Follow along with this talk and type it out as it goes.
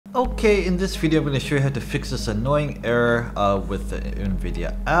Okay, in this video I'm going to show you how to fix this annoying error with the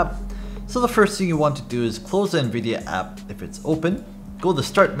Nvidia app. So the first thing you want to do is close the Nvidia app if it's open. Go to the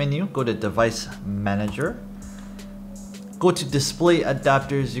start menu, go to device manager. Go to display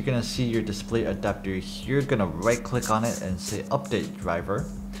adapters, you're going to see your display adapter here. You're going to right click on it and say update driver.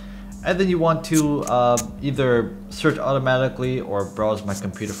 And then you want to either search automatically or browse my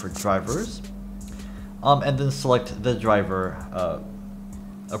computer for drivers. And then select the driver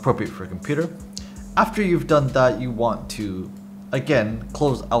appropriate for a computer. After you've done that, you want to again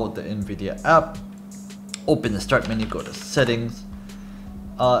close out the Nvidia app, open the start menu, go to settings,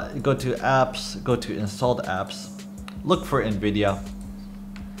 go to apps, go to installed apps, look for Nvidia,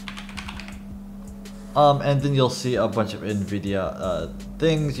 and then you'll see a bunch of Nvidia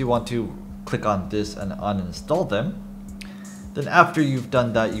things. You want to click on this and uninstall them. Then after you've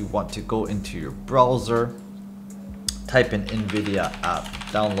done that, you want to go into your browser, type in Nvidia app,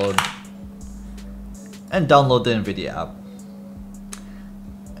 download, and download the Nvidia app.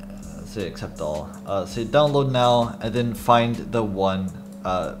 Say accept all. Say download now, and then find the one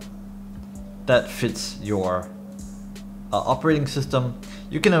that fits your operating system.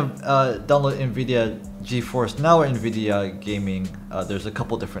 You can download Nvidia GeForce Now or Nvidia Gaming. There's a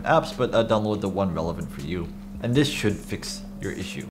couple different apps, but download the one relevant for you, and this should fix your issue.